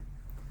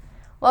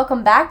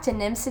Welcome back to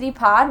Nim City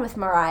Pod with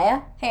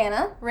Mariah,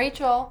 Hannah,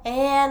 Rachel,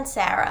 and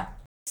Sarah.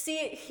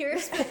 See,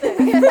 here's the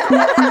thing.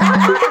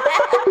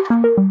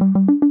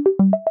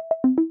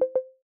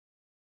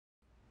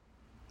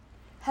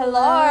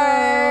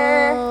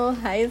 Hello.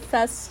 Hi,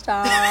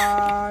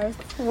 sisters.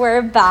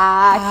 We're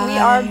back. Hi. We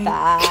are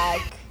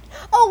back.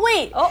 Oh,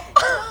 wait. Oh,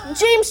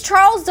 James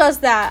Charles does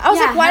that. I was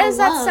like, why does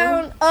that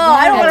sound... Oh,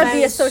 I don't want to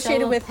be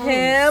associated with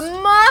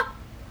him.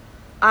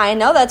 I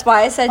know. That's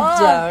why I said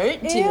don't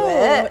do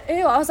it.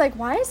 Ew. I was like,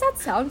 why does that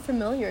sound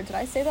familiar? Did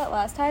I say that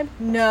last time?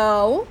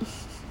 No.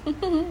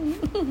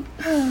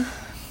 Anyway,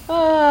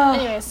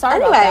 sorry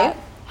about that.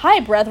 Hi,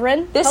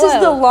 brethren. This Hello.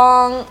 is the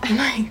long...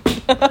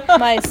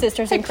 My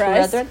sisters in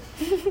Christ.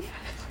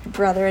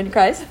 Brother in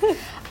Christ.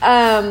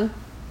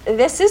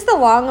 This is the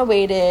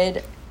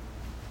long-awaited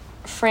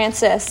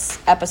Frances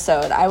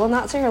episode. I will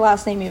not say her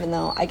last name, even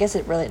though I guess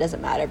it really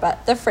doesn't matter,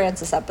 but the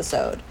Frances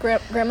episode.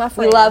 Grandma Franny.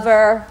 We love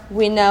her.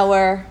 We know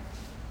her.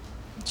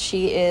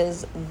 She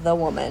is the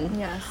woman.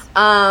 Yes.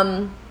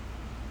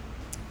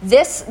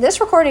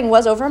 This recording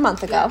was over a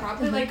month ago. Yeah,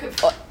 probably like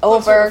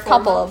over a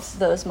couple of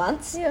those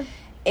months. Yeah.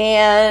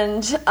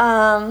 And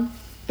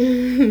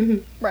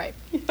Right.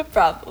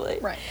 probably.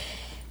 Right.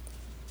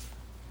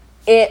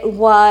 It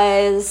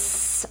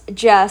was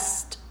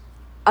just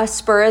a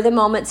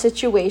spur-of-the-moment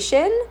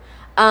situation.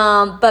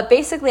 But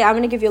basically, I'm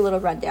going to give you a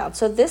little rundown.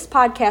 So this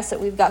podcast that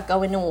we've got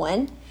going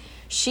on,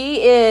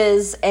 she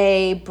is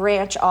a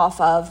branch off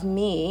of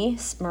me,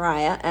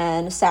 Mariah,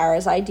 and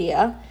Sarah's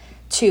idea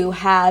to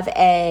have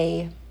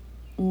another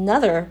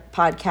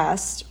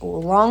podcast a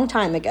long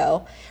time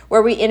ago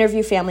where we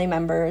interview family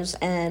members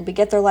and we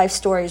get their life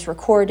stories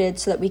recorded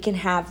so that we can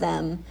have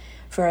them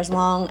for as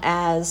long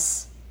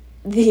as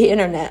the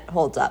internet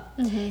holds up.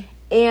 Mm-hmm.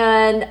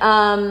 And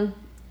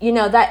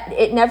that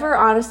it never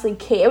honestly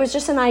came. It was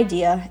just an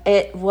idea.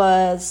 It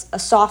was a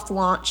soft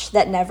launch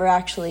that never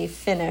actually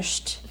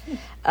finished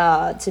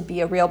to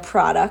be a real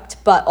product.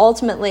 But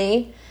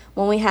ultimately,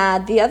 when we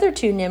had the other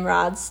two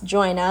Nimrods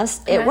join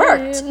us, it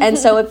worked. And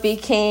so it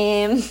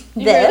became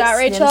this, that,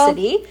 Rachel? Nim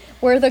City.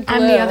 We're the glue.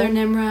 I'm the other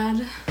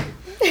Nimrod.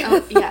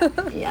 Oh, yeah.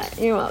 Yeah,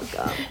 you're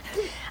welcome.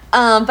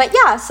 But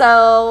yeah,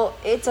 so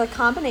it's a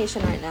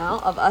combination right now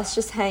of us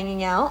just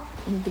hanging out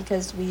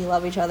because we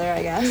love each other,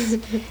 I guess,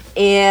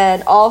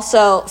 and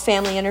also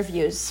family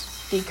interviews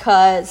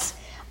because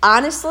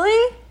honestly,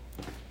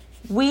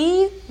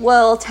 we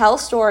will tell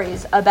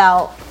stories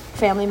about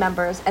family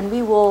members and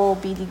we will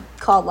be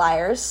called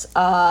liars.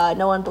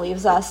 No one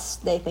believes us.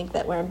 They think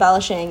that we're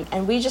embellishing,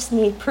 and we just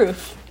need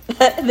proof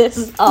that this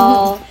is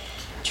all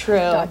true.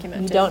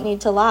 Documented. You don't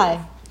need to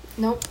lie.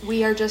 Nope,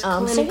 we are just So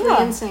clinically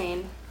yeah.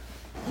 insane.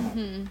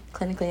 Mm-hmm.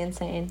 Clinically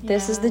insane. Yeah.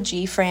 This is the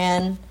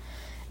G-Fran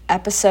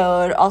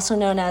episode, also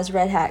known as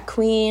Red Hat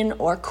Quenn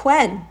or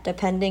Quenn,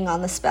 depending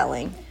on the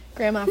spelling.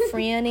 Grandma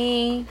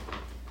Franny.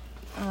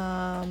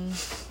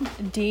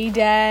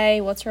 D-Day.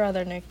 What's her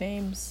other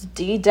nicknames?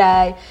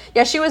 D-Day.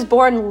 Yeah, she was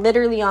born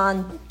literally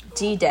on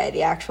D-Day,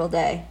 the actual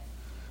day.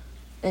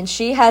 And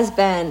she has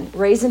been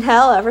raising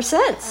hell ever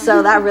since.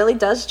 So that really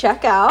does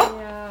check out.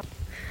 Yeah.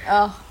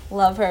 Oh,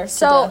 love her.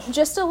 So,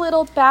 just a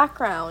little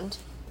background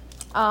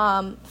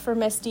for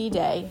Miss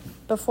D-Day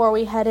before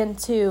we head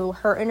into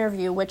her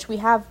interview, which we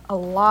have a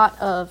lot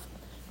of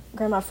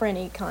Grandma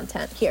Franny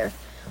content here.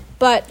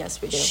 But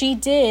yes, we do. She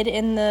did,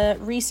 in the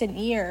recent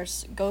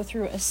years, go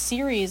through a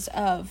series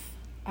of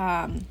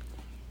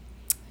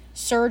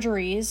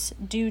surgeries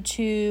due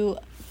to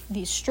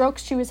these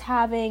strokes she was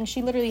having.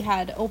 She literally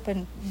had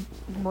open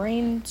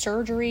brain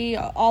surgery,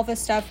 all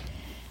this stuff.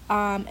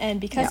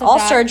 And because of all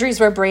that... surgeries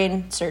were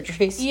brain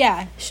surgeries.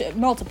 Yeah,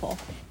 multiple.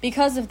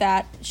 Because of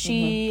that,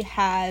 she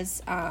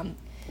has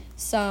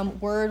some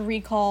word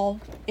recall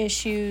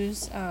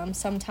issues.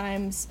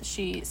 Sometimes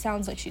she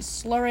sounds like she's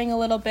slurring a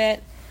little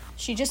bit.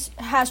 She just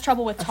has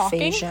trouble with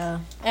talking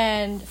Aphasia.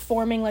 and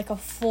forming like a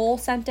full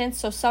sentence.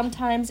 So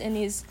sometimes in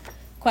these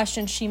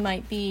questions, she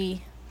might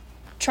be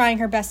trying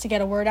her best to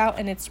get a word out,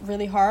 and it's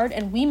really hard.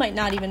 And we might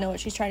not even know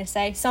what she's trying to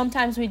say.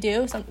 Sometimes we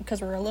do,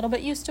 because we're a little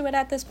bit used to it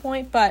at this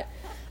point. But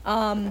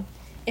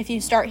if you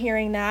start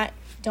hearing that,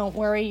 don't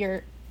worry,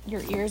 your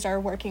ears are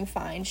working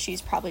fine.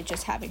 She's probably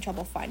just having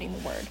trouble finding the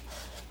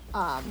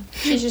word.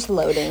 She's just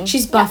loading.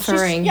 She's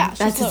buffering.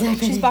 She's loading.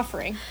 She's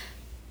buffering.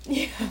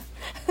 Yeah.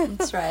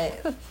 That's right.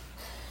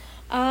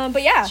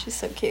 But yeah. She's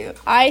so cute.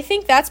 I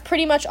think that's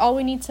pretty much all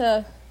we need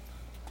to,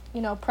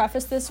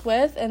 preface this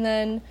with. And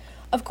then,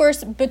 of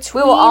course,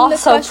 between we will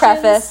also the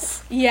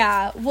preface.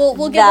 Yeah,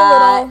 we'll give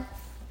a little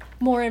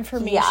more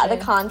information. Yeah, the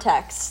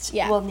context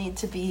will need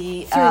to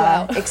be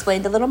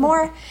explained a little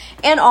more.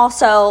 And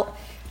also,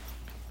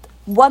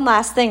 one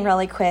last thing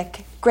really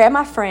quick.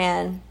 Grandma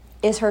Fran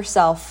is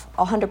herself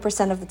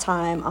 100% of the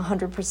time,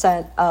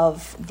 100%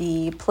 of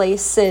the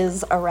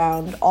places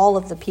around all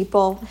of the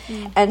people.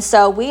 Mm-hmm. And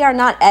so we are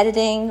not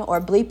editing or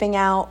bleeping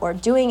out or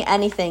doing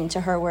anything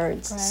to her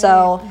words. Right.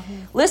 So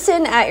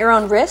listen at your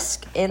own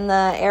risk in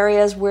the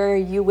areas where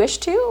you wish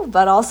to,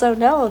 but also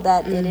know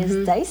that it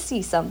is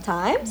dicey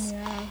sometimes.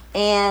 Yeah.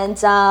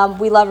 And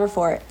we love her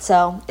for it.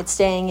 So it's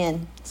staying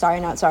in. Sorry,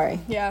 not sorry.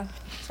 Yeah,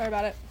 sorry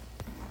about it.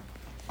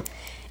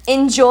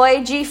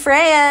 Enjoy G.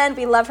 Fran.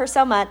 We love her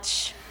so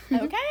much.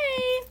 Okay,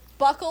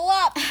 buckle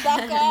up,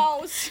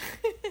 buckos.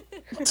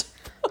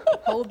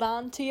 Hold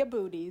on to your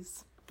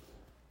booties.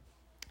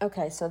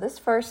 Okay, so this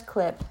first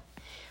clip,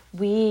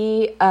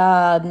 it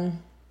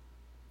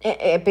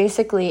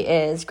basically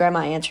is Grandma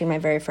answering my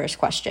very first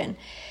question.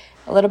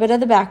 A little bit of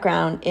the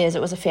background is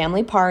it was a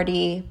family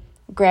party.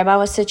 Grandma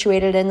was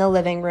situated in the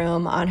living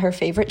room on her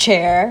favorite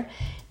chair,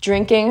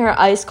 drinking her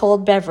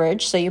ice-cold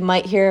beverage, so you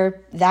might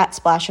hear that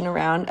splashing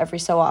around every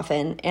so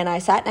often. And I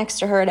sat next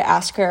to her to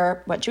ask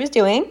her what she was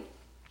doing.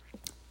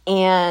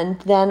 And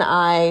then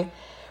I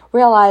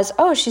realized,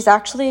 oh, she's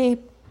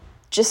actually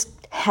just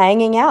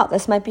hanging out.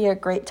 This might be a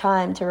great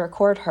time to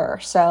record her.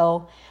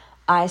 So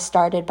I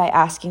started by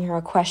asking her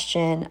a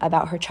question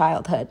about her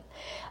childhood.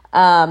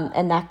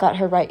 And that got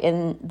her right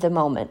in the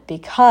moment,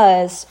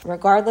 because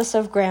regardless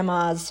of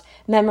Grandma's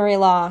memory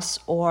loss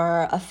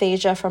or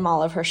aphasia from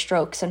all of her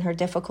strokes and her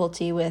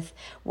difficulty with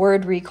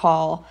word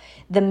recall,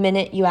 the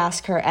minute you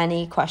ask her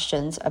any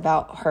questions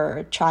about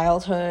her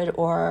childhood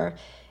or,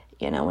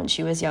 when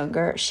she was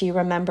younger, she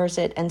remembers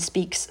it and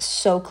speaks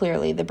so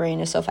clearly. The brain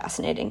is so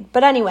fascinating.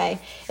 But anyway,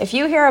 if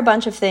you hear a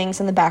bunch of things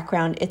in the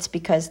background, it's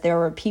because there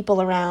were people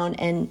around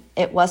and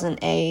it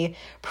wasn't a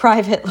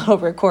private little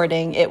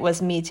recording. It was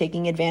me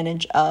taking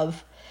advantage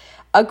of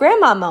a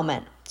grandma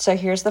moment. So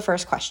here's the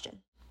first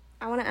question.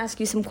 I want to ask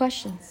you some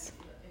questions.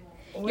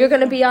 You're going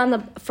to be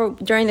on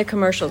during the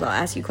commercials. I'll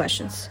ask you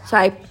questions. So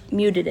I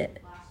muted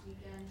it.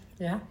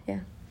 Yeah? Yeah.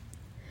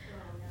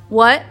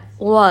 What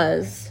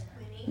was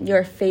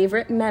your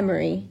favorite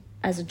memory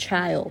as a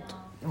child?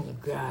 Oh,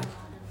 God.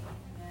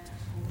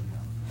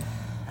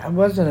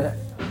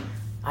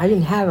 I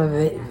didn't have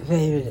a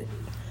favorite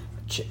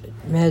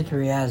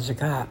memory as a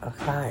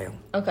child.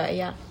 Okay,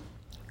 yeah.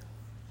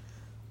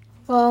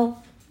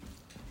 Well,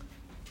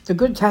 the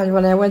good times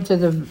when I went to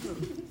the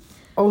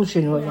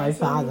ocean with my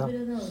father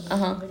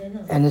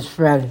and his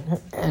friend,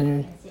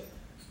 and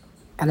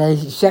they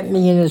sent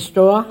me in the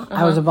store.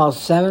 I was about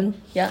 7.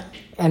 Yeah.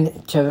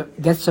 And to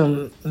get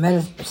some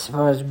medicine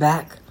for his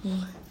back.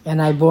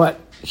 And I bought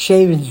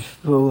shaving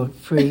fluid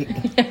free.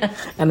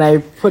 And I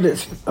put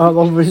it all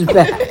over his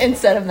back.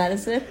 Instead of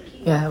medicine?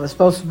 Yeah, it was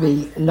supposed to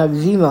be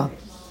Noxzema,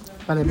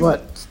 but I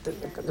bought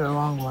the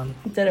wrong one.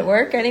 Did it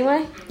work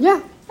anyway?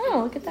 Yeah.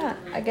 Oh, look at that.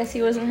 I guess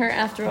he wasn't hurt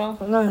after all.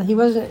 No, he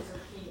wasn't.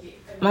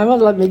 My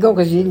mother let me go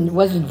because he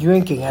wasn't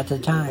drinking at the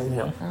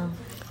time, Oh.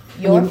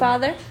 Your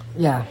father?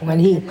 Yeah, when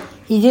he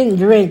didn't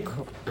drink.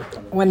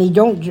 When he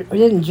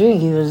didn't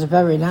drink, he was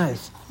very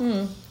nice.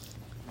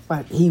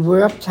 But he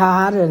worked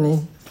hard,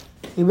 and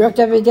he worked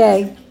every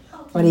day,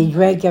 but he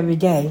drank every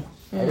day,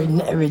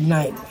 every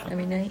night.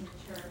 Every night.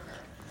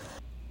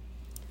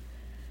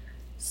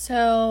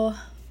 So,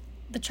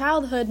 the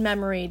childhood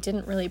memory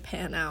didn't really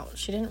pan out.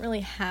 She didn't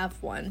really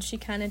have one. She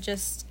kind of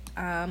just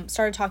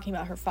started talking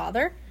about her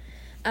father,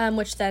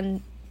 which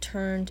then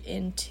turned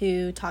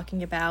into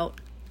talking about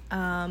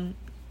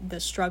the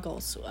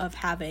struggles of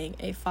having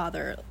a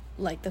father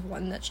like the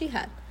one that she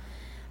had.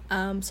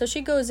 So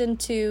she goes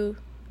into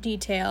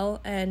detail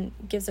and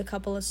gives a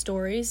couple of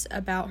stories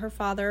about her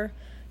father,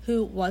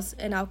 who was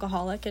an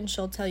alcoholic, and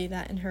she'll tell you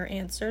that in her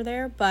answer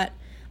there, but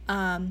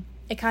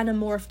it kind of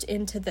morphed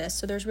into this.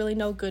 So there's really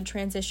no good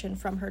transition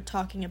from her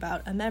talking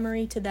about a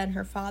memory to then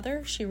her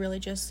father. She really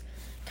just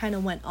kind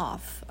of went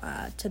off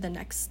to the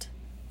next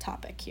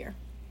topic here.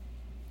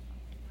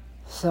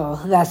 So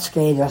that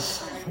scared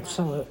us.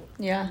 So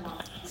Yeah,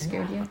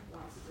 scared you?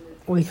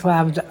 we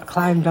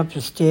climbed up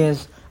the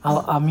stairs.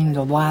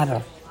 The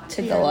ladder.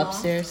 To go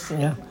upstairs.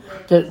 Yeah,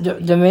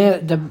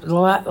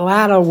 the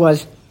ladder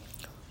was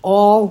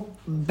all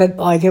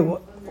like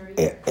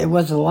it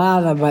was a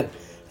ladder, but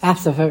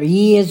after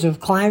years of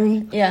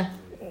climbing, Yeah.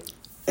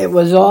 it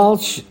was all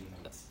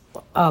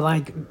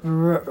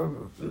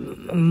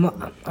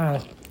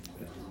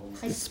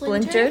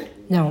Splintered?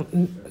 no,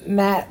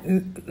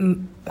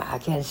 I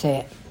can't say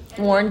it.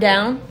 Worn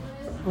down?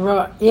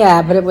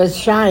 Yeah, but it was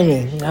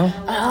shiny,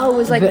 Oh, it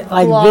was like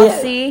Like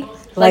glossy?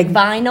 Like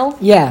vinyl?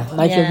 Yeah,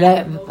 like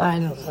Yeah.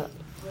 vinyl.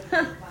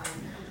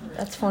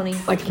 That's funny.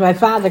 Like my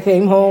father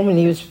came home and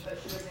he was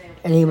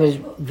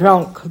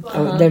drunk.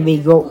 Then we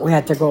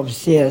had to go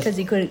upstairs. Because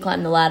he couldn't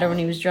climb the ladder when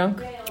he was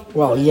drunk?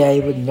 Well, yeah,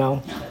 he wouldn't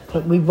know.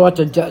 But we brought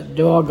the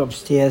dog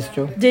upstairs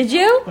too. Did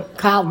you?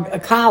 A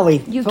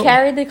collie. You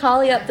carried the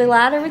collie up the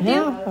ladder with you?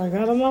 Yeah, I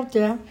got him up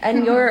there.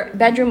 And your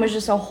bedroom was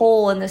just a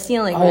hole in the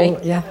ceiling, right? Oh,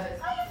 yeah.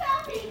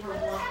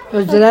 It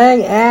was an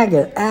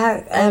agate.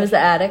 And it was the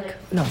attic?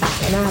 No,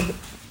 an agate.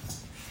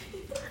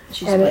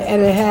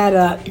 And it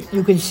had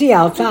you could see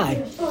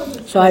outside.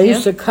 So I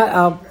used to cut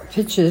out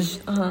pictures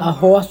of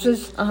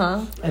horses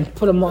and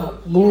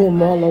glue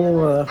them all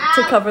over.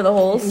 To cover the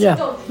holes?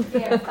 Yeah.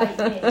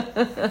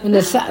 In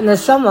the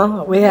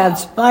summer, we had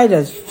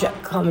spiders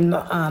coming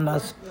on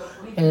us.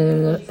 And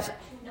in the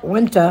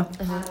winter,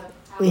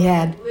 we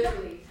had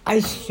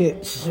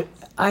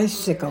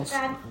icicles.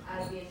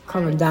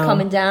 coming down.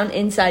 coming down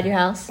inside your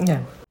house?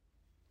 Yeah.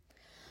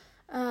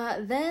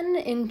 Then,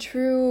 in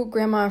true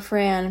Grandma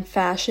Fran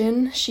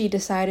fashion, she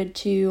decided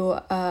to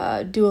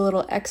do a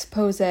little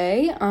expose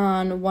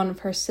on one of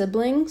her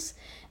siblings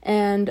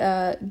and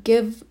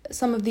give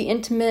some of the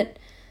intimate,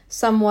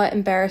 somewhat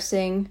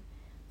embarrassing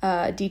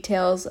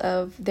details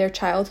of their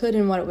childhood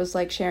and what it was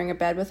like sharing a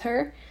bed with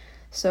her.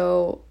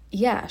 So,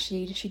 yeah,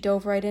 she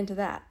dove right into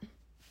that.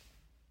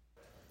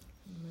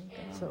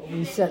 So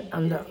we sat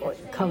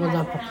covered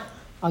up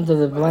under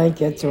the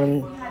blankets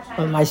when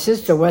my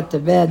sister went to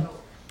bed.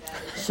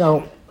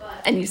 So,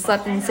 And you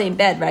slept in the same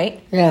bed,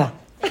 right? yeah.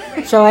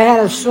 So I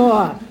had a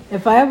sore.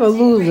 If I ever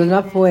lose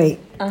enough weight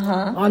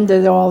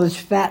under all this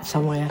fat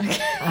somewhere,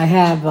 I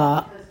have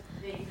a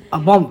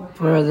bump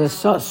where the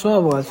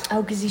sore was.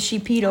 Oh, because she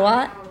peed a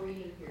lot?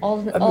 All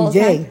Every the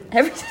day. time?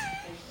 Every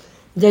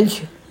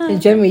day?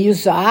 Then we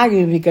used to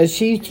argue because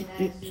she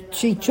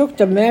took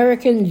the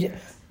American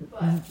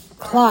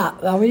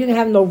cloth. Well, we didn't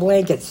have no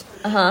blankets.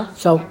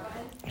 So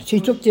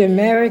she took the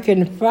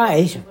American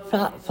flag.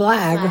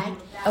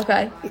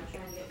 Okay.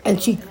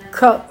 And she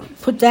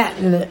put that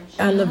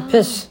on the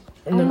piss.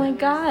 Oh my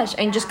gosh.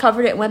 And just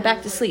covered it and went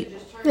back to sleep.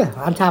 Yeah,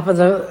 on top of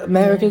the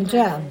American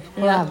flag.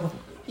 Yeah.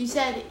 You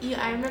said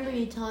I remember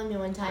you telling me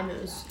one time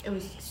it was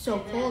so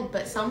cold,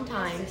 but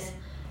sometimes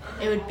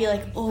it would be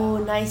like, oh,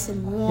 nice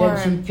and warm.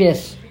 Then she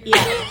pissed.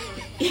 Yeah.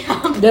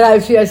 Yeah. Then I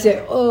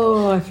say,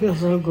 oh, I feel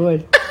so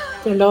good.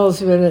 Then all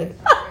of a minute.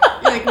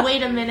 You're like,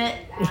 wait a minute.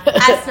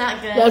 That's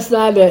not good. That's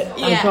not it.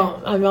 Yeah. I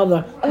called my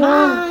mother.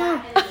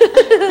 Mom,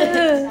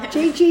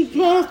 Gigi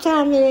pissed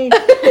on me.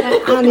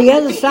 On the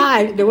other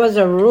side, there was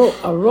a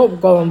rope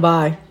going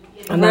by.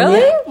 And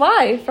Really?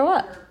 Why? For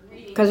what?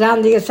 Because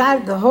on the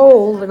side of the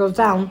hole that goes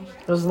down,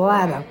 there's a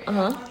ladder.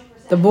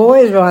 The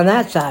boys were on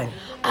that side.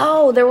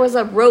 Oh, there was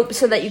a rope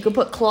so that you could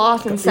put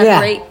cloth and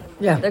separate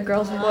Yeah. the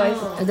girls and boys.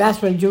 And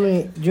that's when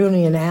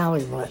Junie and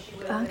Allie went.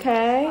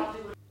 Okay.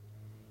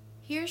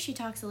 Here she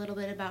talks a little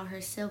bit about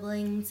her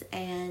siblings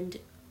and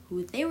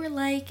who they were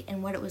like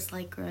and what it was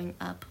like growing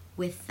up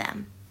with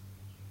them.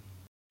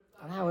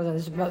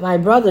 But my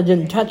brother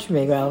didn't touch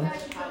me, well.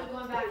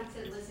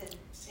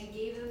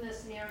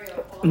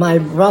 My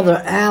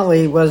brother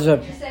Allie was the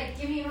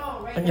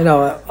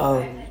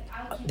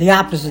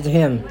opposite to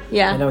him.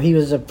 Yeah. He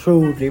was a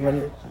prude. He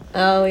wouldn't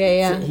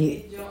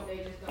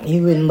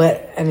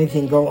let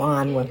anything go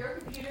on with.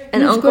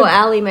 And Uncle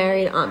Allie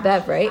married Aunt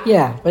Bev, right?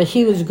 Yeah, but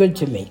he was good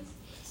to me.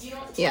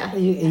 Yeah.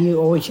 He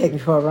always take me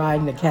for a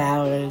ride in the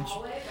carriage.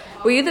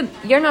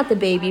 You're not the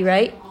baby,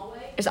 right?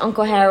 Is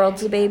Uncle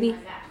Harold's the baby?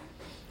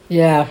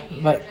 Yeah,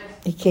 but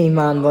he came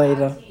on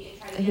later.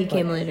 He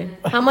came later.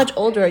 How much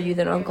older are you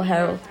than Uncle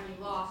Harold?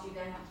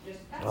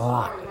 A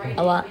lot.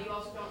 A lot.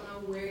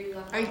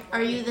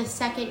 Are you the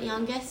second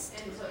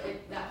youngest?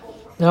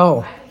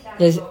 No,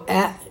 there's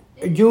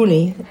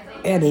Junie,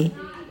 Eddie.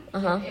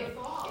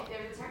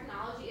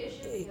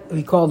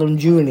 We called him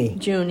Junie.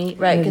 Junie,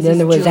 right? And then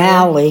there was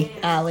Allie,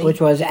 which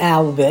was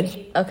Albert.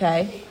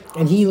 Okay.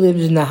 And he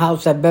lives in the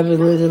house that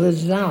Beverly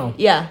lives now.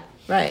 Yeah,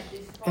 right.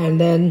 And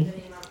then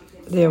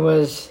there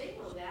was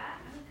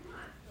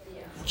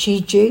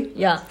Chi-Chi,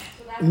 Yeah.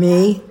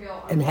 me,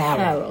 and Harold.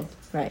 Harold,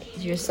 right.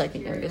 You're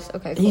second youngest.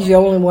 Okay, cool. He's the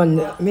only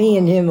one. Me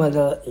and him are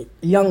the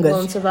youngest.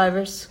 Lone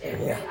survivors.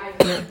 Yeah.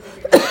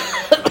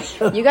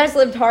 You guys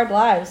lived hard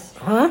lives.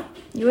 Huh?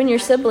 You and your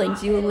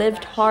siblings, you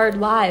lived hard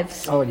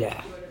lives. Oh,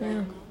 yeah.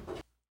 Yeah.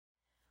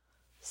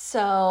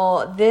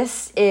 So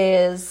this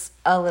is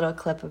a little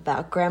clip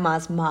about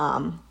Grandma's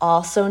mom,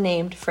 also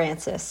named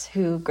Frances,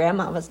 who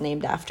Grandma was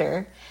named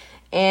after.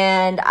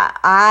 And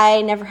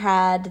I never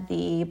had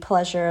the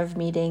pleasure of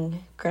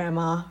meeting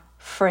Grandma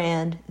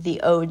Fran,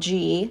 the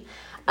OG.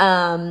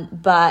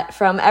 But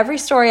from every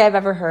story I've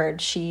ever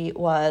heard, she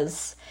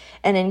was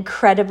an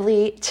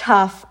incredibly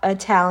tough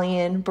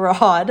Italian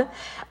broad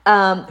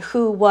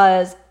who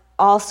was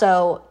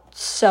also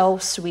so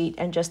sweet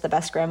and just the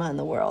best grandma in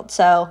the world.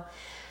 So,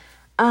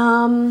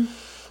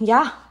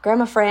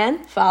 Grandma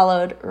Fran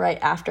followed right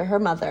after her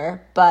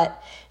mother,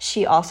 but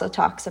she also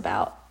talks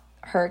about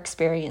her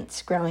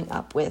experience growing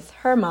up with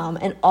her mom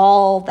and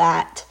all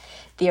that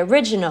the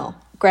original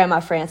Grandma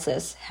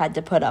Frances had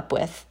to put up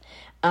with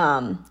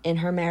in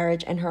her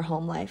marriage and her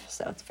home life.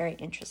 So it's very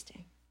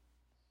interesting.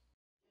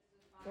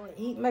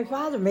 My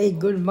father made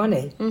good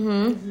money,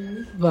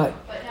 but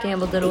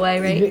Gambled it away,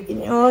 right?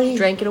 He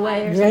Drank it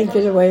away or drank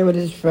it away with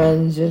his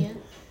friends, and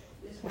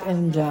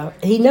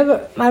he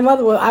never. My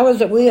mother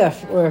we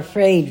were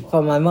afraid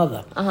for my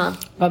mother,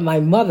 but my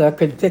mother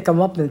could pick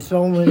him up and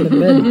throw him in the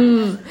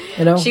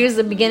bin. She was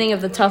the beginning of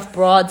the tough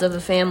broads of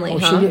the family,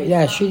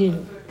 huh? She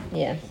didn't.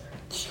 Yeah.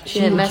 She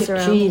didn't mess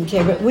around. She didn't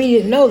care, but we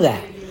didn't know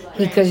that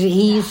because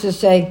he used to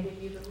say,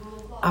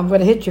 "I'm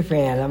going to hit your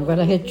Fran. I'm going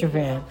to hit your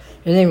Fran."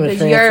 His name was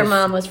Because Frances. your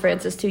mom was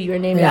Frances too. You were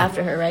named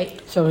after her, right?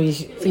 So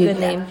it's a good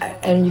name.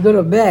 And you go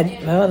to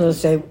bed, my mother would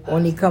say,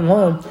 when you come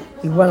home,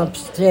 you run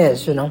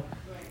upstairs, And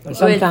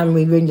sometimes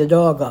we bring the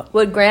dog up.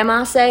 Would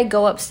Grandma say,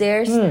 go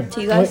upstairs to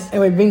you guys?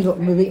 And we bring the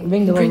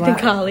Bring the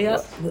collie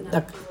up?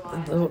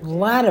 The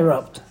ladder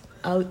up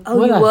Oh,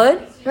 With you us.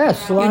 would?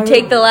 Yes. You'd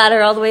take the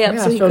ladder all the way up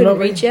Yeah, so he so couldn't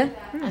nobody- reach you?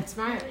 That's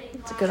smart.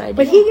 That's a good idea.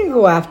 But he didn't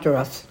go after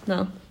us.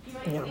 No.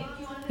 No.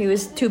 He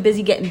was too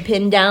busy getting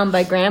pinned down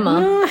by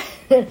Grandma.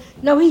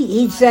 No,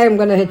 he'd say, I'm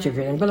going to hit you,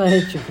 Fran. I'm going to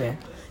hit you, Fran.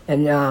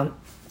 And,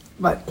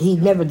 but he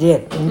never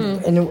did.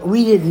 And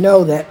we didn't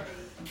know that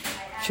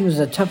she was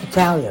a tough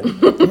Italian.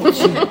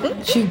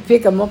 She'd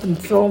pick him up and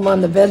throw him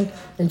on the bed,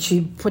 and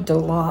she'd put the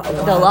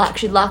lock.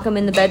 She'd lock him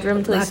in the bedroom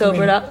until he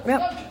sobered up.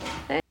 Yep.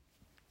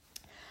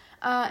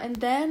 And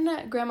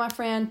then Grandma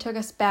Fran took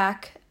us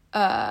back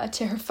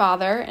to her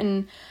father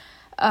and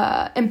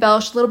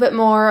embellished a little bit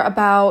more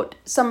about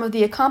some of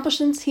the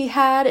accomplishments he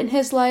had in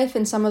his life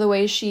and some of the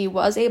ways she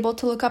was able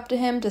to look up to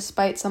him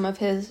despite some of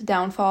his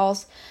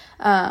downfalls,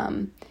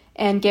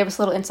 and gave us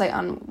a little insight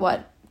on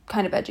what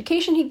kind of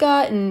education he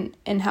got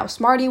and how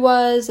smart he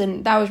was,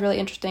 and that was really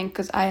interesting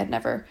because I had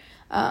never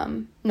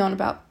known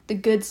about the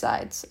good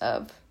sides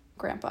of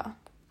great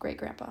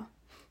grandpa.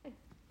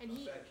 And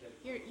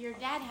your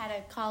dad had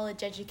a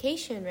college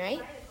education,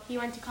 right? He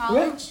went to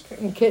college. Yeah.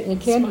 In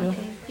Canada.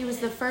 He was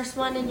the first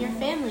one in your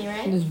family, He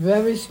right? was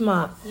very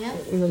smart.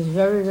 Yep. He was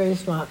very, very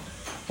smart.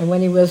 And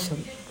when he was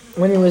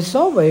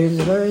sober, he was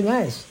very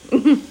nice.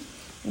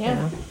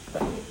 Yeah.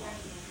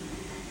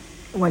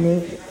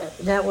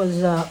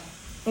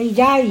 He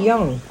died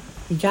young.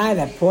 He died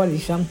at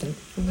 40-something.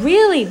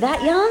 Really?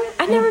 That young?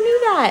 I never knew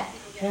that.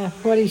 Yeah,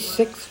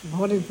 46,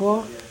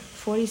 44.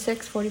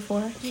 46, 44.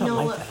 You know Something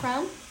like what that.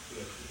 from?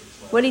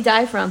 What'd he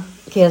die from?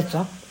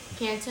 Cancer.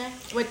 Cancer?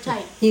 What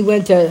type? He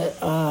went to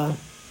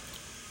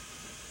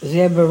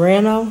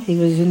Zambarano. He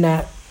was in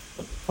that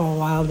for a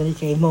while. Then he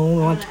came home. He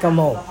wanted to come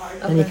home.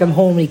 Then he come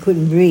home and he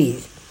couldn't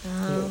breathe.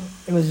 Oh.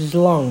 It was his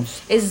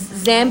lungs. Is Oh, I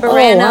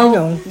Zambarano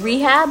know.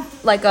 rehab?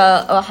 Like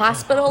a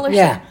hospital or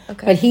Yeah, something?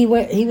 Okay. but he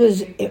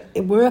was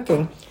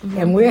working,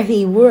 and where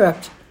he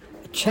worked,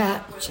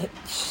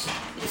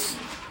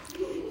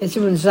 it's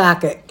in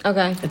Woonsocket.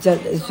 Okay.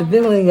 It's a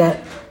building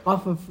that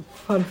off of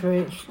Front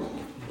Street.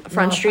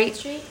 Front Street?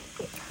 Street?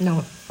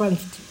 No,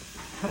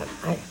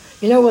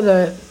 you know where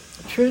the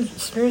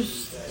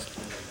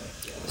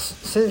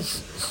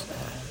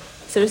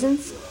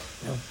Citizens?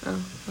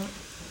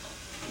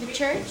 The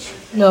church?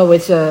 No,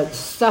 it's a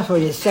stuff where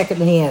you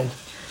second hand.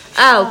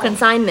 Oh,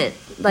 consignment.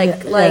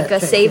 Like Yeah, a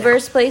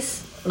Savers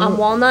place on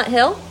Walnut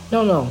Hill?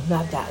 No,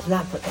 not that.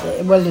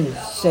 It wasn't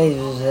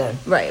Savers then.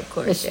 Right, of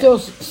course. It's yeah.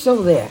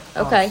 still there.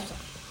 Okay.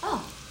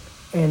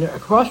 And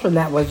across from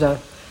that was a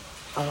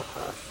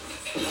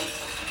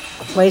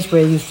place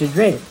where he used to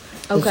drink.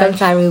 And Okay.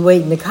 sometime we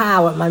wait in the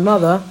car with my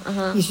mother.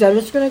 He said, I'm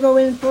just going to go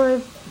in for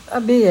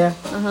a beer.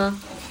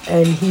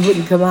 And he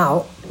wouldn't come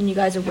out. And you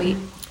guys are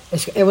waiting.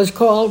 It was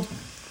called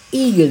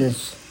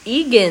Egan's.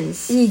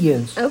 Egan's.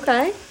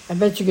 Okay. I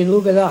bet you can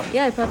look it up.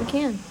 Yeah, I probably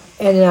can.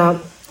 And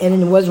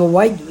it was a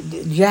white,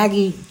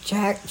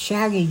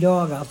 shaggy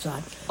dog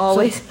outside.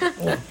 Always.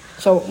 Yeah.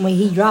 So when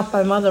he dropped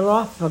my mother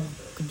off to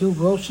do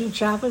grocery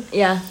shopping,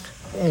 Yeah.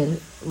 and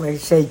we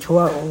say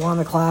 1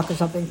 o'clock or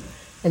something,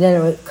 and then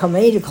it would come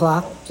 8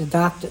 o'clock, the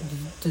doctor,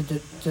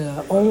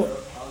 the owner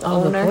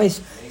of the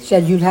place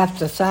said, you'd have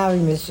to, sorry,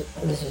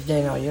 Mrs.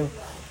 Dano,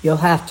 we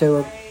have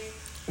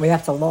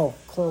to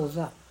close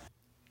up.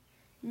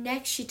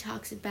 Next, she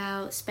talks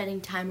about spending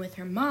time with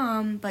her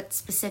mom, but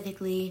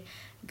specifically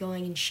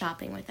going and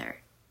shopping with her.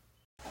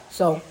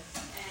 So,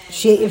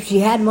 if she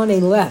had money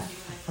left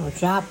from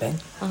shopping,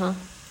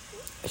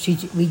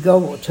 we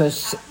go to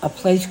a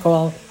place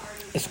called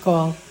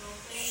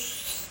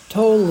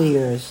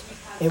Tolliers.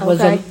 It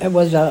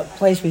was a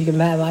place where you can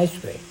have ice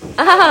cream.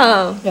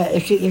 Oh. Yeah,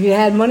 if you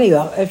had money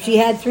left, if she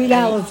had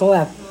 $3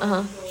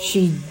 left,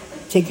 she'd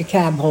take a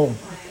cab home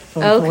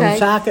from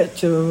Woonsocket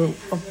to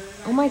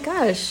Oh my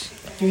gosh.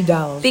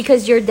 $3.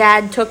 Because your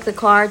dad took the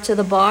car to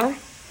the bar?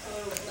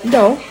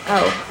 No,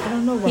 Oh. I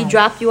don't know why. He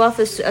dropped you off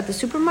at the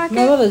supermarket?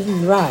 My mother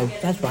didn't drive.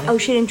 That's why. Oh,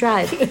 she didn't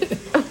drive.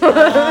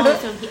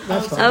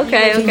 That's why.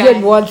 Okay, She okay.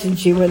 did once, and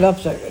she went up.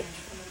 So,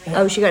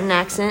 Oh, she got an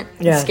accident?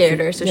 yeah, Scared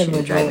her, so she never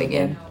didn't drive drove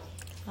again.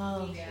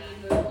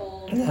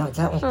 Yeah,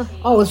 that one.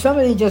 Oh,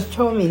 somebody just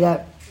told me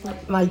that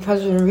my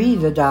cousin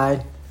Rita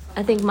died.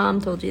 I think Mom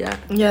told you that.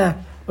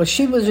 Yeah. Well,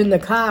 she was in the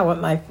car with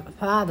my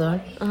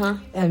father,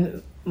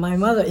 and my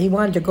father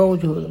wanted to go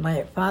to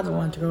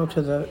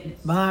the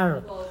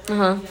bar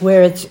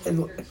where it's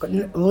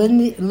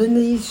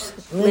Lindy's.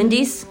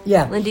 Lindy's?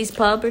 Yeah. Lindy's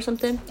Pub or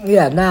something?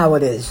 Yeah, now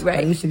it is. Right.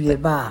 It used to be a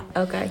bar.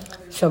 Okay.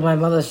 So my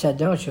mother said,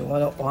 don't you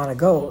want to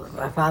go?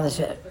 My father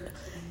said.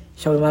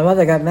 So my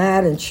mother got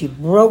mad and she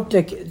broke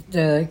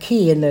the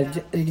key in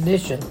the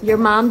ignition. Your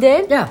mom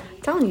did? Yeah.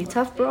 I'm telling you,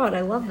 tough broad. I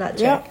love that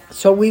chick. Yeah.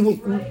 So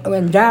when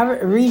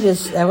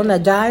Rita's, the one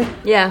that died,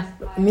 Yeah.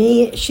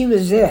 she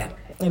was there.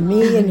 And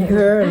me and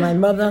her and my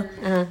mother,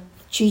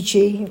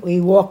 Chi-Chi,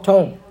 we walked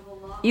home.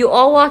 You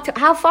all walked.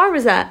 How far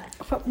was that?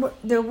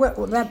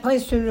 That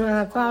place in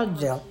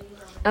Cloudsdale.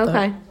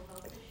 Okay.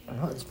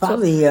 It's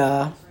probably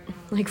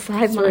Like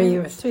 5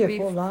 miles. 3 or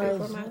 4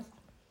 miles.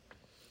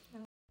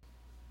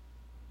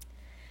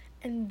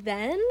 And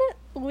then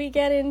we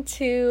get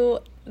into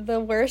the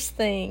worst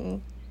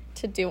thing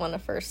to do on a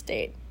first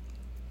date.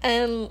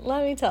 And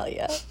let me tell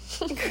you,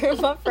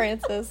 Grandma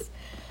Frances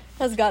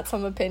has got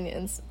some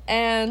opinions.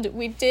 And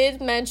we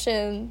did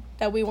mention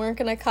that we weren't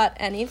going to cut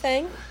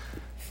anything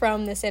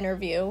from this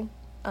interview.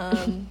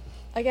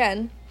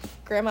 Again,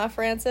 Grandma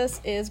Frances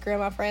is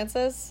Grandma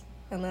Frances,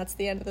 and that's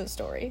the end of the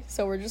story.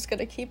 So we're just going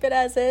to keep it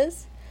as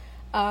is.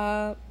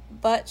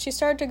 But she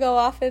started to go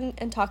off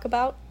and talk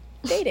about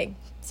dating.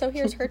 So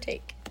here's her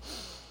take.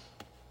 What's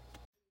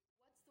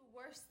the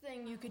worst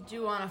thing you could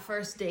do on a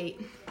first date?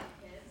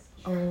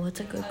 Oh, that's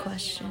a good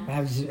question.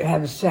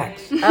 Have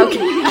sex.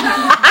 Okay.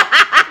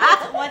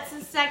 What's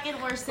the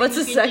second worst thing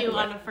you could do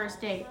on a first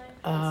date?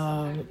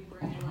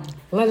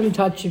 Let him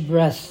touch your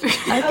breast.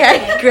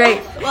 Okay,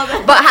 great.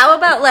 But how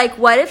about, like,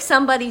 what if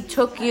somebody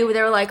took you,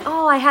 they were like,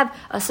 oh, I have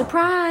a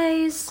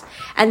surprise,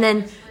 and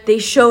then they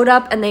showed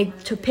up and they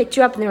picked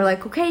you up and they were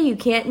like, okay, you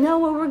can't know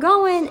where we're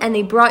going, and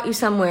they brought you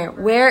somewhere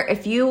where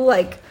if you,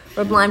 like,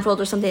 were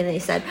blindfolded or something and they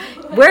said,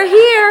 we're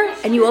here,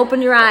 and you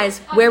open your eyes,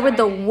 where would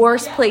the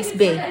worst place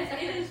be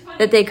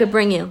that they could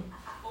bring you?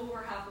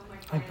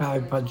 I'd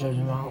probably punch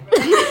him out.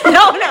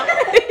 No.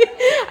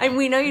 And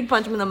we know you'd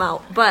punch them in the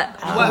mouth, but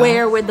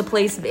where would the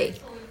place be?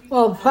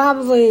 Well,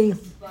 probably.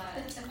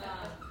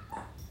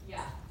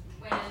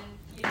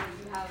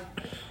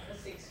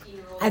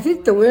 I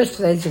think the worst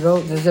place to go,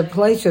 there's a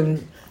place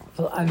in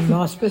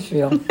North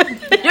Smithfield.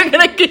 You're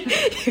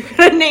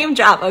gonna name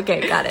drop.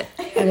 Okay, got it.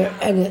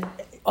 And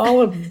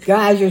all the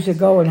guys used to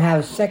go and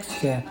have sex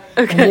there.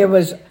 Okay.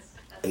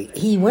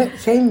 And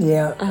came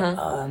there,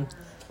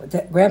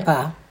 with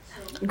Grandpa.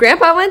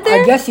 Grandpa went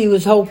there? I guess he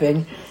was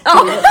hoping.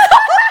 Oh.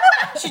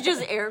 She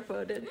just air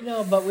quoted.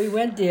 No, but we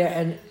went there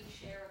and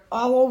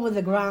all over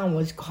the ground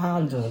was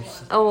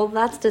condoms. Oh, well,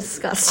 that's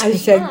disgusting. I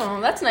said, Oh,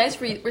 that's nice.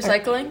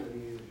 Recycling.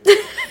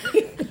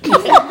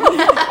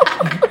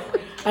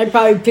 I'd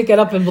probably pick it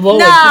up and blow it.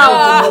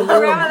 No,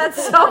 Grandma,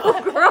 that's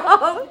so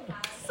gross.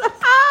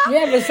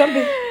 Yeah, but some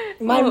people,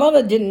 my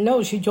mother didn't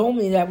know. She told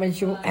me that when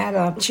she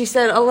had She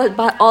said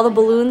all the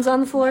balloons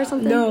on the floor or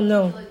something?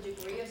 No.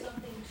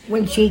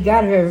 When she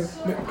got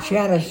she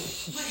had a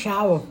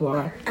shower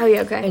for her. Oh,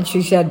 yeah, okay. And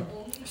she said,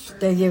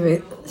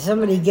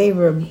 somebody gave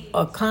her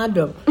a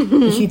condom.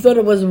 And she thought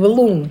it was a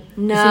balloon.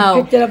 No.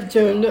 She picked it up to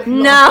her.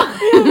 No.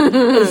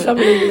 And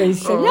somebody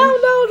said, no,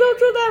 don't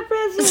do that,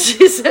 Princess.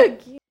 She's so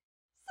cute.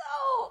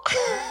 So,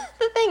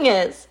 the thing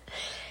is,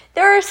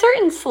 there are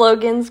certain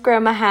slogans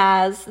Grandma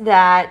has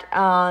that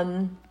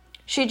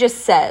she just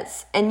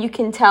says, and you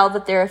can tell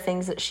that there are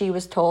things that she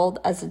was told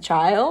as a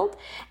child,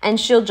 and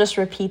she'll just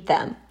repeat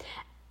them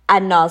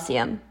ad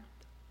nauseum,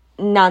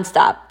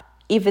 nonstop,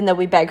 even though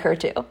we beg her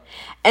to.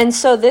 And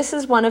so this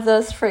is one of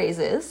those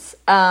phrases,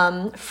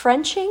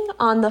 Frenching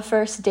on the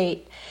first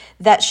date,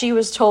 that she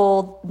was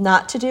told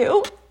not to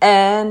do,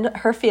 and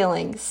her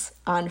feelings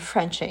on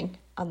Frenching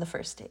on the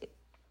first date.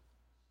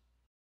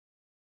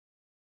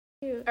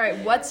 All right,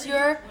 what's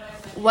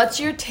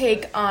your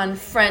take on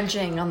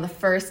Frenching on the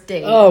first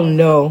date? Oh,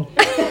 no.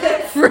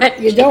 French.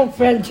 You don't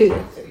French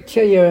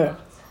till you're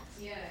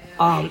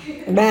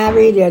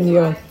married and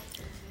you're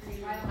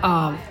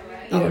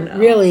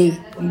really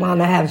want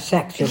to have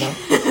sex, you know.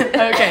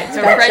 Okay,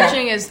 so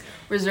Frenching is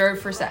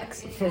reserved for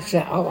sex.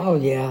 Oh,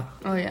 yeah.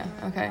 Oh yeah.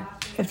 Okay.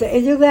 If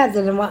they do that,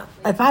 then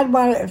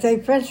if they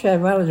French,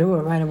 I'd want to do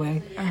it right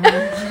away.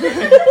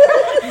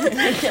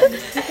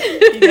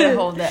 You gotta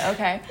hold it.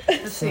 Okay.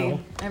 Let's see.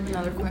 I have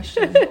another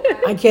question.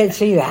 I can't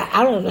see that.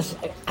 I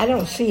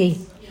don't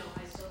see.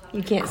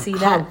 You can't see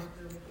how that.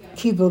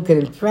 people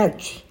can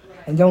French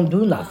and don't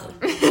do nothing.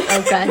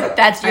 Okay.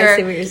 That's your. I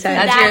see what you're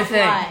saying. That's your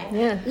thing. Why.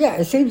 Yeah. Yeah,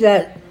 it seems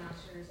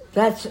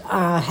that's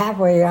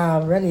halfway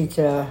ready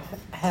to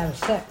have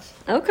sex.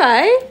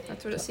 Okay.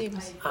 That's what it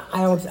seems.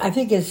 I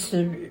think it's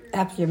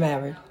after you're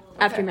married.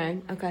 After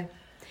married. Okay.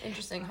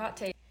 Interesting. Hot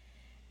take.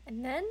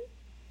 And then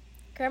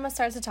Grandma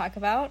starts to talk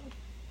about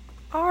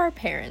our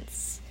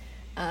parents.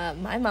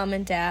 My mom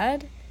and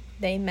dad,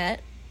 they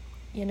met,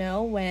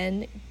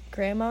 when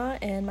Grandma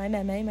and my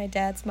meme, my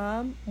dad's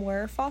mom,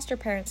 were foster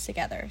parents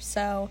together.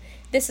 So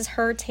this is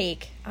her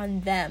take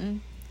on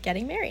them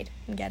getting married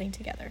and getting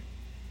together.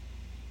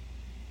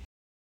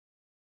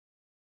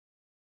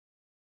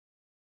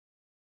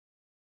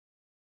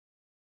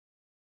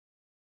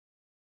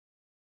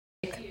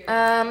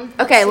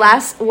 Okay,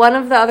 one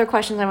of the other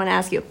questions I want to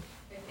ask you.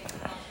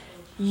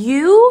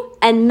 You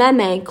and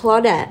Meme,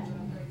 Claudette,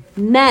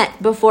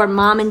 met before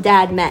Mom and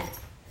Dad met.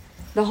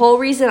 The whole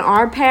reason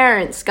our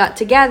parents got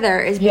together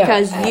is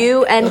because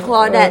you and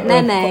Claudette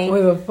Meme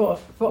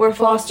were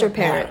foster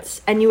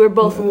parents. And you were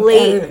both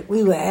late.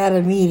 We were at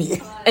a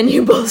meeting. And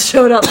you both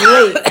showed up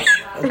late,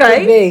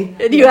 right? me.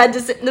 And you had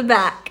to sit in the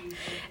back.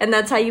 And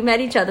that's how you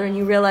met each other. And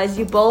you realized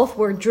you both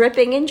were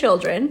dripping in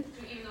children.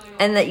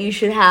 And that you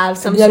should have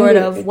some sort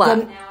of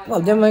what?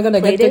 Then we're going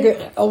to get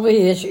together over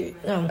here.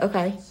 No.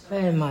 Okay.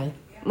 Never mind.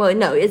 Well,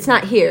 no, it's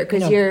not here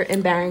because you're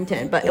in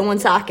Barrington, but in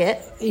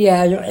Woonsocket.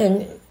 Yeah,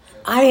 and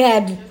I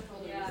had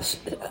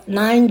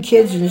 9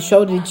 kids and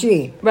so did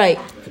she. Right.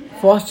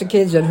 Foster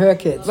kids and her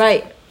kids.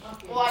 Right.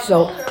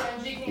 So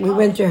we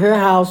went to her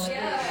house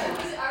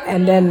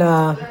And then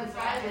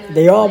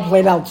they all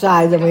played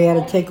outside, and we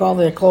had to take all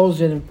their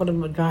clothes in and put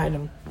them and dry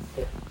them.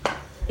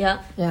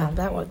 Yeah. Yeah,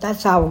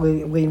 that's how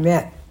we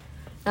met.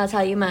 That's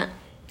how you met.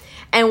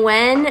 And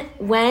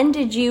when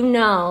did you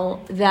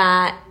know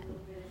that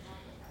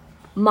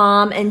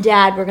Mom and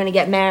Dad were going to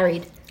get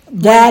married?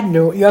 Dad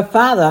knew. Your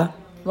father.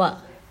 What?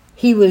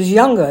 He was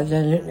younger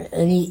than,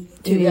 and he.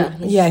 He's a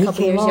couple he years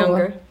came over,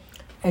 younger.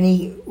 and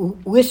he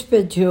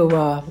whispered to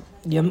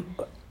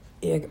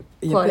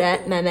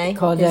Claudette, Meme,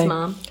 his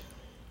mom.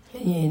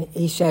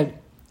 He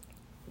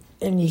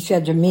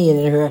said to me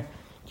and her,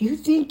 "Do you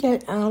think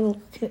that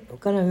I'm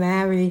gonna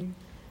marry?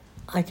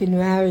 I can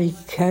marry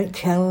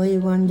Kelly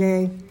one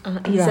day?"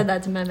 He said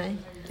that to Meme.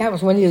 That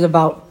was when he was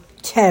about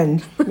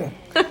 10.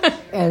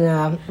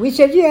 And we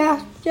said,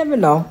 "Yeah, you never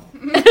know."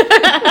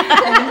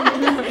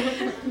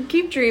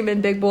 Keep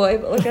dreaming, big boy.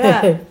 But look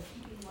at that.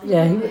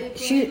 Yeah,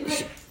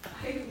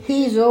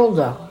 he's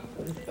older.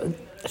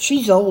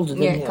 She's older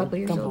than him. A couple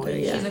years older.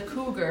 Yeah. She's a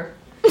cougar.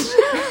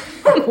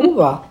 A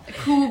cougar.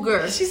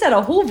 Cougar. She said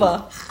a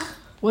hoover.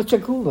 What's a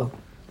cougar?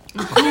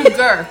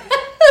 Cougar.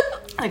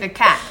 Like a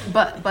cat,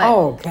 but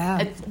Oh,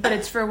 cat.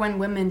 it's for when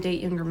women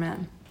date younger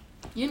men.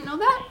 You didn't know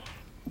that?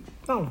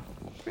 Oh,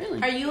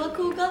 Really? Are you a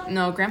cougar?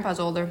 No, Grandpa's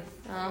older.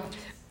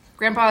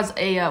 Grandpa's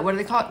a what do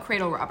they call it?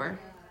 Cradle robber.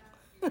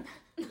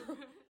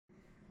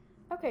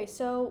 Okay,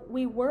 so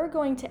we were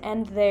going to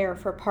end there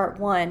for part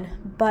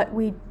 1, but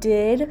we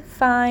did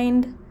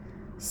find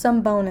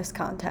some bonus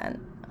content.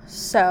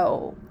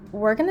 So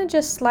we're going to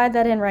just slide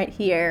that in right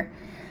here.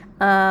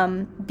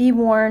 Be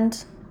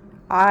warned,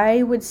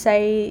 I would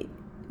say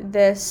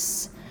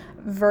this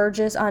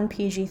verges on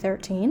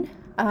PG-13,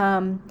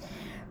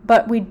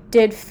 but we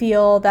did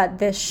feel that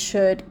this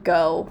should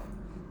go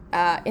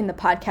in the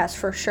podcast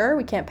for sure.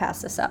 We can't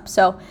pass this up.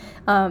 So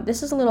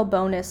this is a little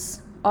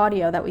bonus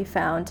audio that we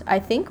found. I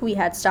think we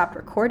had stopped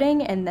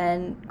recording and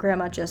then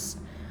Grandma just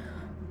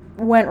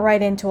went right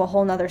into a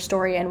whole nother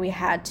story and we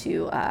had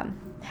to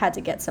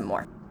get some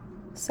more.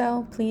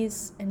 So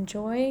please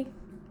enjoy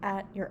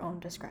at your own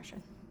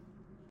discretion.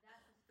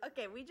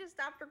 Okay, we just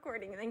stopped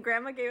recording and then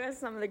Grandma gave us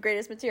some of the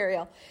greatest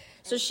material.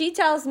 So she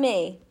tells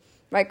me,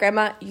 right,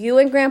 Grandma, you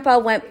and Grandpa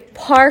went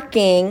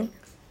parking,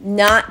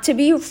 not to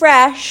be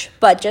fresh,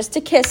 but just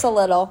to kiss a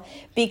little,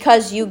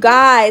 because you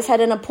guys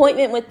had an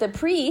appointment with the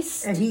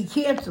priest. and he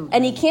canceled.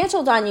 And he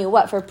canceled on you,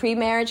 what, for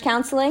pre-marriage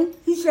counseling?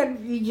 He said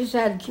he just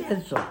had to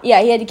cancel.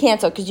 Yeah, he had to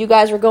cancel because you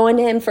guys were going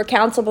to him for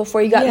counsel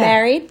before you got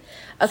married.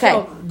 Okay.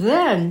 So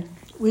then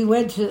we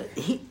went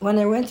when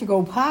I went to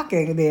go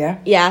parking there.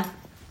 Yeah.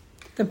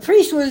 The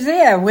priest was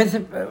there with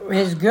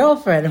his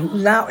girlfriend, who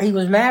now he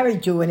was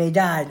married to when he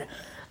died,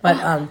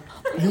 but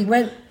he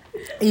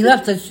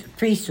left the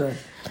priesthood.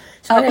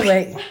 So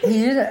anyway, he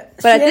did it.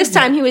 But at this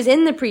time, he was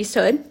in the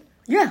priesthood.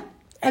 Yeah,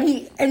 and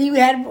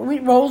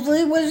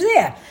Rosalie was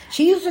there.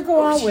 She used to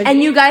go out with.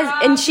 And you guys,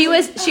 and she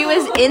was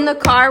in the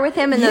car with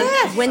him, and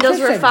the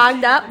windows were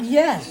fogged up.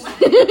 Yes.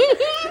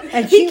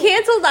 And He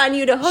canceled on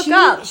you to hook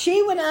up.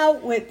 She went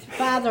out with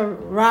Father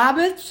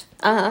Roberts,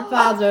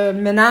 Father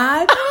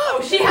Menard.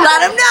 Let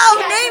him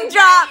know. Name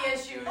drop.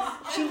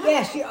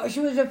 She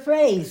was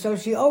afraid, so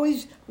she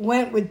always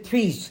went with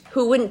priests.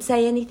 Who wouldn't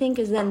say anything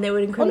because then they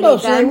would Oh, incriminate no,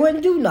 so they them.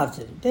 wouldn't do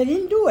nothing. They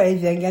didn't do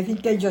anything. I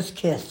think they just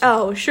kissed.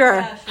 Oh,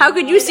 sure. How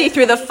could you see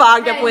through the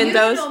fogged up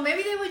windows? No,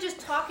 maybe they were just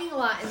talking a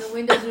lot and the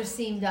windows were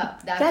seamed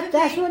up.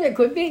 That's what it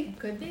could be.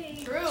 Could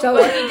be. True. So,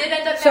 But he did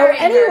end up so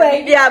marrying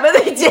anyway, Yeah, but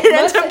they did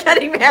end up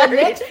getting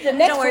married. the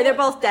next Don't worry, they're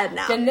both dead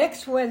now. the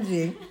next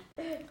Wednesday.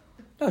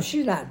 No,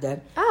 she's not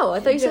dead. Oh, I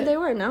thought you said they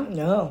were, no?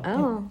 No.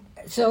 Oh.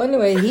 So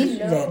anyway, he's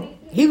dead.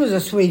 He was a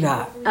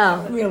sweetheart.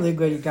 Oh. Really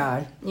good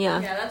guy. Yeah.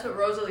 Yeah, that's what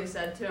Rosalie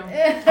said too.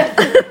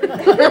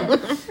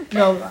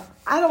 No,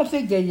 I don't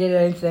think they did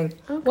anything.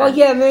 Okay. Well,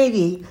 yeah,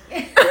 maybe.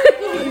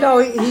 He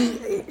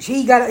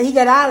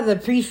got out of the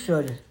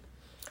priesthood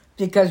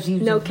because he.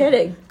 No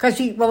kidding. Because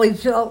he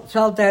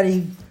felt that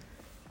he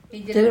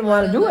didn't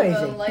want to do live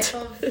anything. A life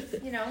of,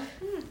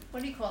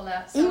 what do you call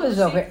that? He was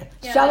okay.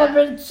 Yeah.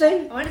 Celibacy.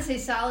 I want to say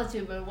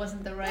solitude, but it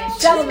wasn't the right.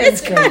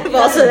 Celibacy.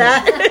 Also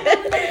that.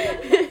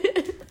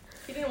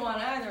 He didn't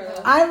want either of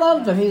those. I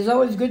loved him. He was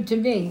always good to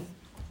me.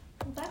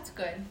 Well, that's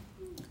good.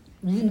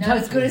 He didn't Not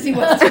touch as good me. as he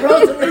was to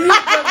Rosalie.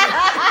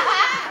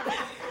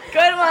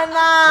 Good one,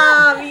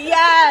 Mom.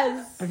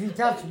 Yes. If he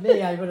touched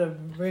me, I would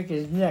have break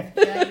his neck.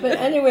 But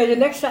anyway, the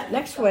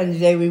next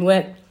Wednesday we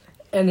went,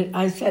 and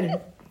I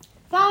said,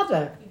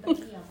 Father,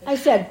 I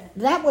said,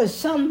 that was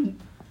some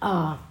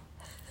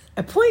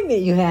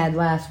appointment you had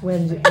last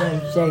Wednesday.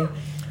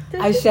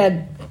 I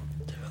said,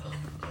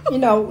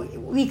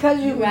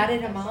 because you Ratted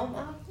him out,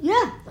 Mom?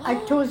 Yeah,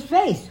 to his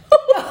face.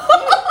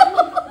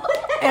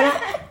 And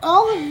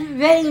all the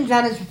veins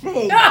on his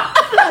face.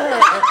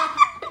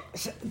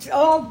 His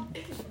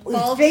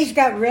face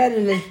got red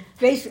and his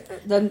face,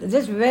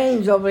 this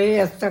veins over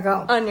here stuck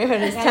out. Under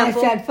his And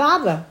temple. I said,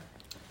 Father,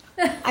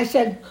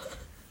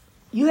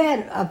 you had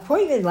an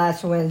appointment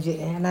last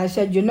Wednesday. And I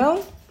said,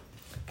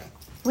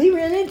 we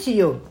ran into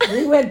you.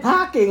 We went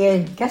parking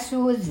and guess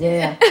who was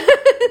there?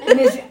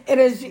 and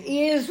his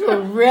ears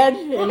were red,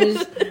 and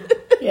his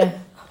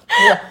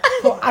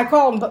Well, I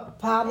call him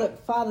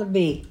Father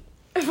B.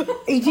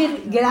 He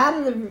did get out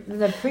of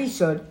the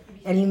priesthood,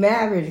 and he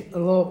married a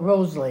little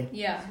Rosalie.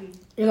 Yeah.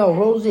 You know,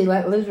 Rosie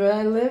lives where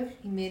I live.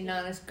 He made an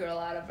honest girl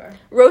out of her.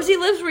 Rosie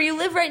lives where you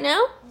live right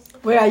now?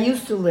 Where I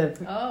used to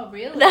live. Oh,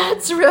 really?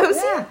 That's Rosie?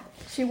 Yeah,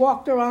 she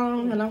walked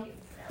around, you know.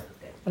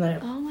 And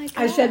Oh my God.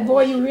 I said,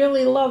 boy, you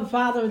really love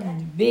Father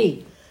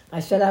B. I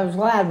said, I was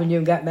glad when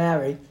you got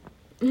married.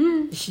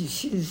 Mm-hmm.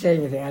 She didn't say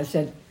anything. I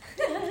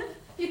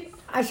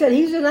said,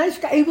 he's a nice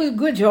guy. He was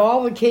good to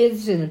all the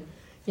kids and,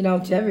 you know,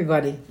 to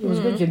everybody. He was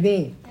good to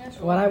me.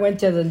 When I went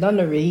to the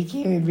nunnery, he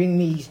came and bring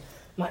me,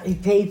 he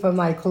paid for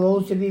my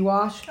clothes to be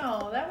washed.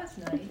 Oh, that was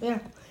nice. Yeah.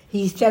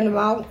 He sent them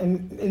out,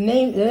 and the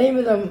name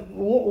of the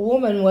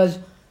woman was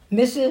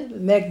Mrs.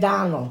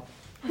 McDonald.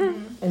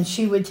 And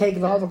she would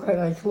take all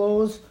my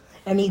clothes,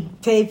 and he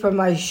paid for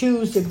my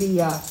shoes to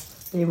be,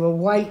 they were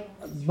white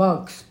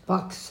bucks.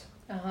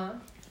 Uh-huh.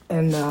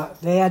 And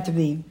they had to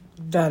be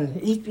done.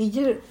 He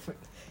did it.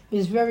 He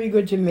was very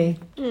good to me.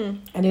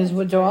 And he was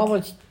good to all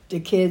the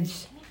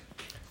kids.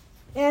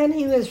 And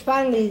he was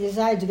finally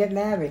decided to get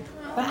married.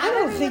 But I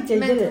don't think they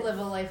did meant it. to live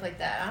a life like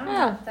that. I don't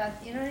know if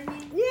that, you know what I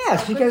mean?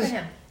 Yes, So good because,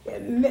 for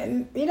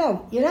him. you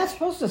know, you're not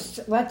supposed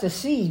to let the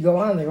seed go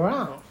on the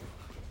ground.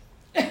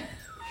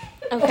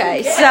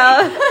 Okay,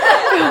 so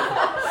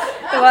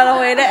what a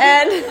way to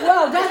end.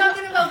 Well, We're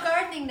talking about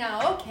gardening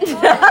now. Okay.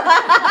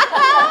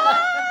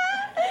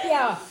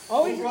 yeah,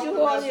 always Who wrote do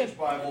the all your... Message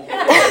Bible?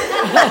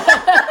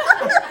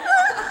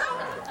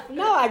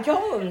 No, I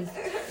told him,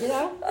 you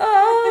know.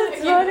 Oh,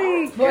 that's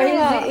funny.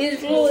 Boy,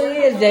 his little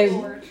ears, they...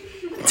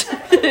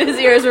 His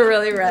ears were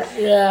really red.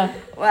 Yeah.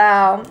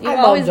 Wow. You've I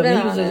always loved him.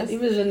 been honest. He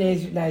was a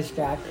nice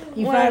guy.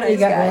 He What a finally nice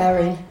got guy.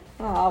 married.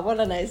 Oh, what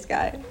a nice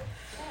guy.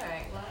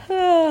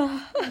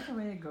 That's the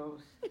way it goes.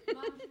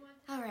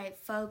 All right,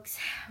 folks.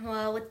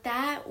 Well, with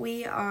that,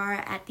 we are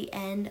at the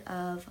end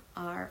of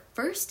our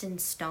first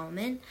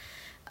installment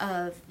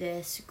of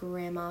this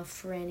Grandma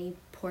Franny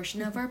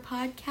portion of our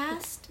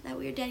podcast that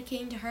we are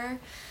dedicating to her.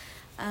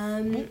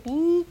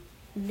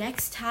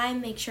 Next time,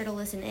 make sure to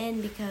listen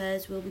in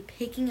because we'll be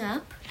picking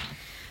up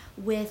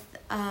with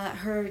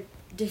her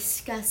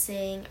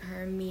discussing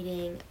her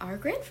meeting our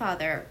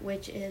grandfather,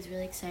 which is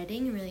really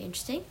exciting and really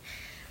interesting.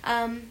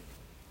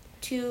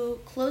 To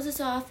close us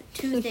off,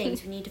 two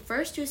things. We need to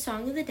first do a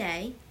song of the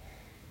day.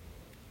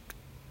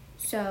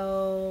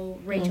 So,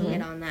 Rachel,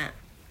 get on that.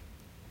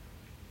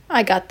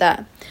 I got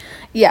that.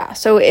 Yeah,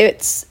 so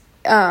it's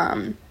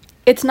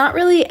not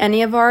really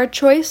any of our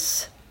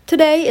choice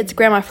today. It's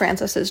Grandma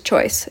Frances's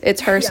choice.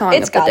 It's her song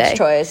It's of the God's day.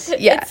 choice.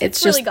 Yeah,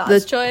 it's just really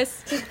God's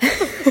choice.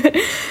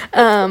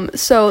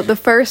 So the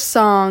first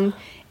song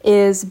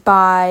is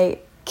by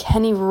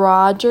Kenny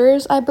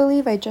Rogers, I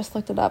believe. I just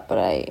looked it up, but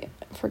I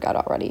forgot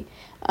already.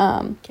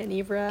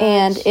 Kenny Rogers.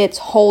 And it's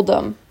Hold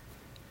 'Em.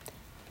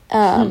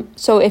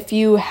 So if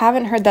you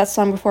haven't heard that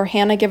song before,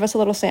 Hannah, give us a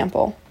little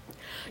sample.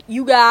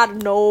 You gotta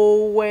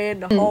know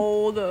when to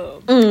hold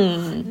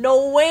 'em.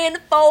 Know when to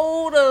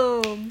fold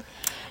 'em.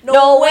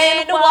 Know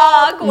when to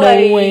walk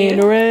away. Know when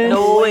to run.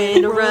 Know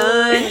when to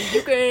run.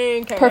 You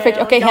can count Perfect.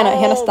 Okay,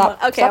 Hannah, stop.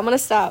 Okay, Stop. I'm gonna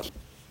stop.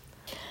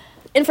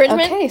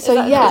 Infringement? Okay, so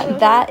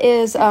that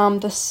is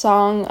the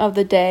song of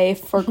the day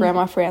for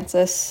Grandma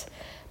Frances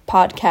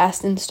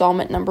podcast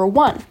installment number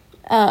 1.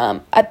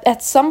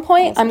 At some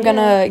point, I'm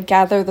gonna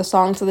gather the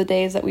songs of the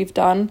days that we've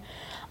done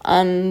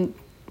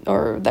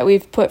or that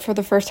we've put for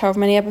the first however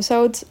many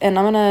episodes, and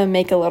I'm gonna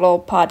make a little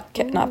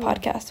not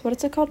podcast. What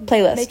is it called?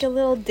 Playlist. Make a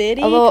little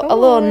ditty. a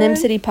little Nim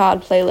City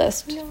Pod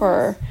playlist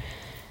for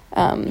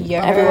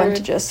everyone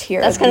to just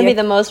hear. That's going to be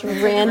the most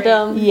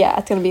random yeah,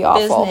 it's gonna be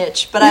awful.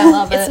 business, but I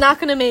love it. It's not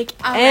gonna make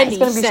any It's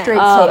gonna be sense. straight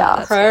Oh,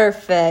 chaos.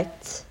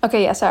 perfect.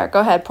 Okay, yeah, Sarah, go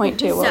ahead. Point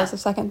 2. What So- was the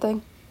second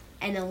thing?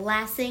 And the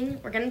last thing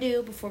we're going to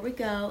do before we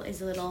go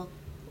is a little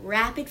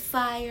rapid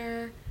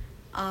fire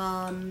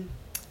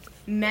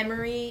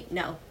memory.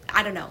 No,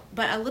 I don't know.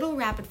 But a little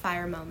rapid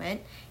fire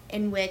moment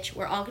in which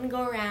we're all going to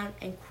go around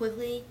and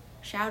quickly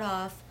shout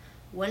off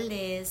what it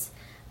is,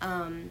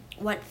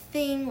 what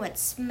thing, what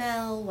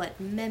smell, what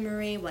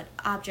memory, what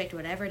object,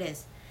 whatever it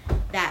is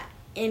that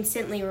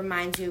instantly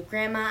reminds you of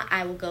Grandma.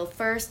 I will go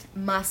first.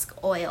 Musk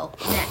oil.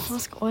 Next.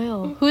 Musk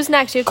oil. Who's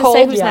next? You have to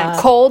say who's yeah.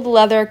 next. Cold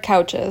leather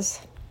couches.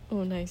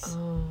 Oh, nice.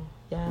 Oh,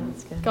 yeah,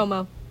 that's good. Go,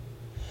 Mo.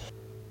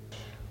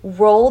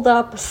 Rolled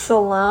up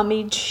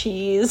salami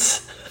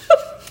cheese.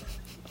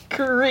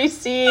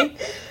 Greasy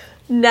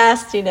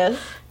nastiness.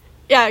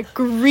 Yeah,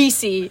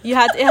 greasy. It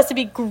has to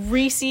be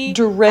greasy,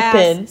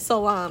 Drippin'. ass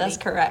salami. That's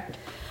correct.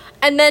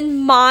 And then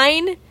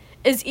mine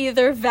is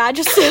either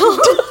Vagisil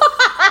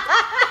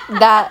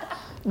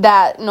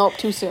Nope,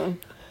 too soon.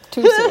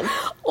 Too soon.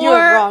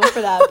 You're wrong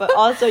for that, but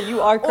also you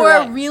are or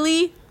correct.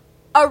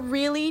 a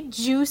really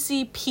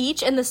juicy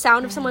peach and the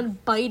sound of someone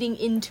biting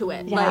into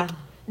it. Yeah. Like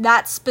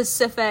that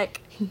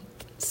specific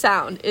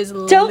sound is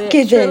Don't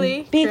give in.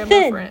 literally Be Grandma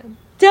thin. Fran.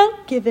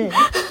 Don't give in.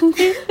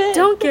 Be thin.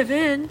 Don't give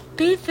in.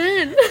 Be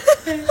thin.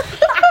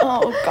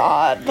 Oh,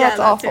 God. That's Yeah,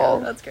 that too. awful.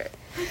 That's great.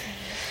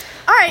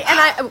 All right,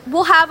 and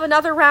we'll have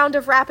another round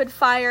of rapid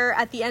fire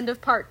at the end of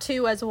part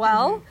 2 as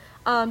well,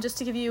 just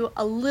to give you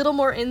a little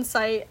more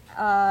insight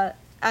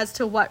as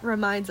to what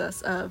reminds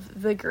us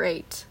of the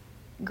great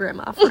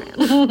Grandma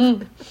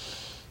Fran.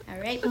 All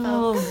right,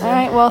 folks. All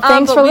right, well,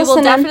 thanks for we listening.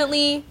 will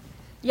definitely,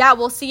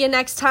 we'll see you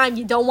next time.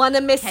 You don't want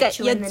to miss Catch it.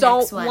 you You in the don't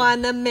next one.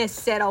 want to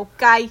miss it,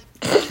 okay?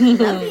 Love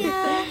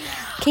ya.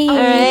 Okay, All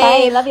right.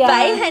 bye. Love ya.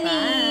 Bye,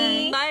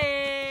 honey. Bye.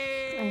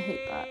 I hate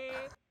that.